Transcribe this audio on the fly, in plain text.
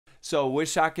So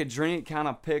Wish I Could Drink kind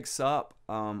of picks up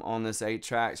on this 8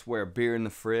 tracks where Beer in the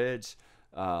Fridge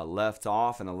left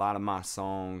off, and a lot of my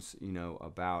songs, you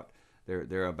know,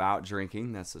 they're about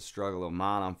drinking. That's a struggle of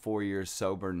mine. I'm 4 years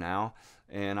sober now,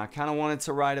 and I kind of wanted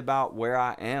to write about where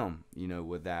I am, you know,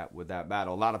 with that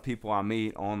battle. A lot of people I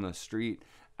meet on the street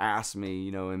ask me,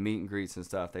 you know, in meet and greets and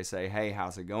stuff, they say, "Hey,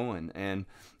 how's it going?" And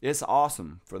it's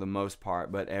awesome for the most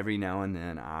part, but every now and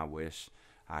then I wish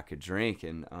I could drink.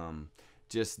 And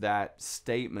just that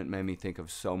statement made me think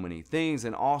of so many things.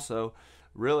 And also,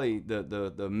 really,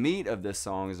 the meat of this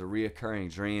song is a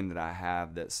reoccurring dream that I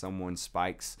have, that someone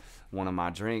spikes one of my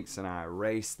drinks and I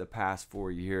erase the past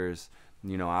 4 years.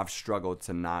 You know, I've struggled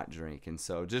to not drink. And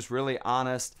so just really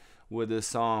honest with this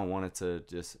song. I wanted to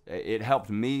just, it helped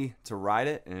me to write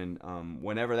it. And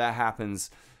whenever that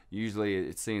happens, usually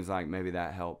it seems like maybe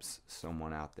that helps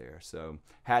someone out there. So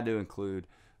had to include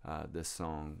this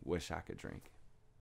song, Wish I Could Drink.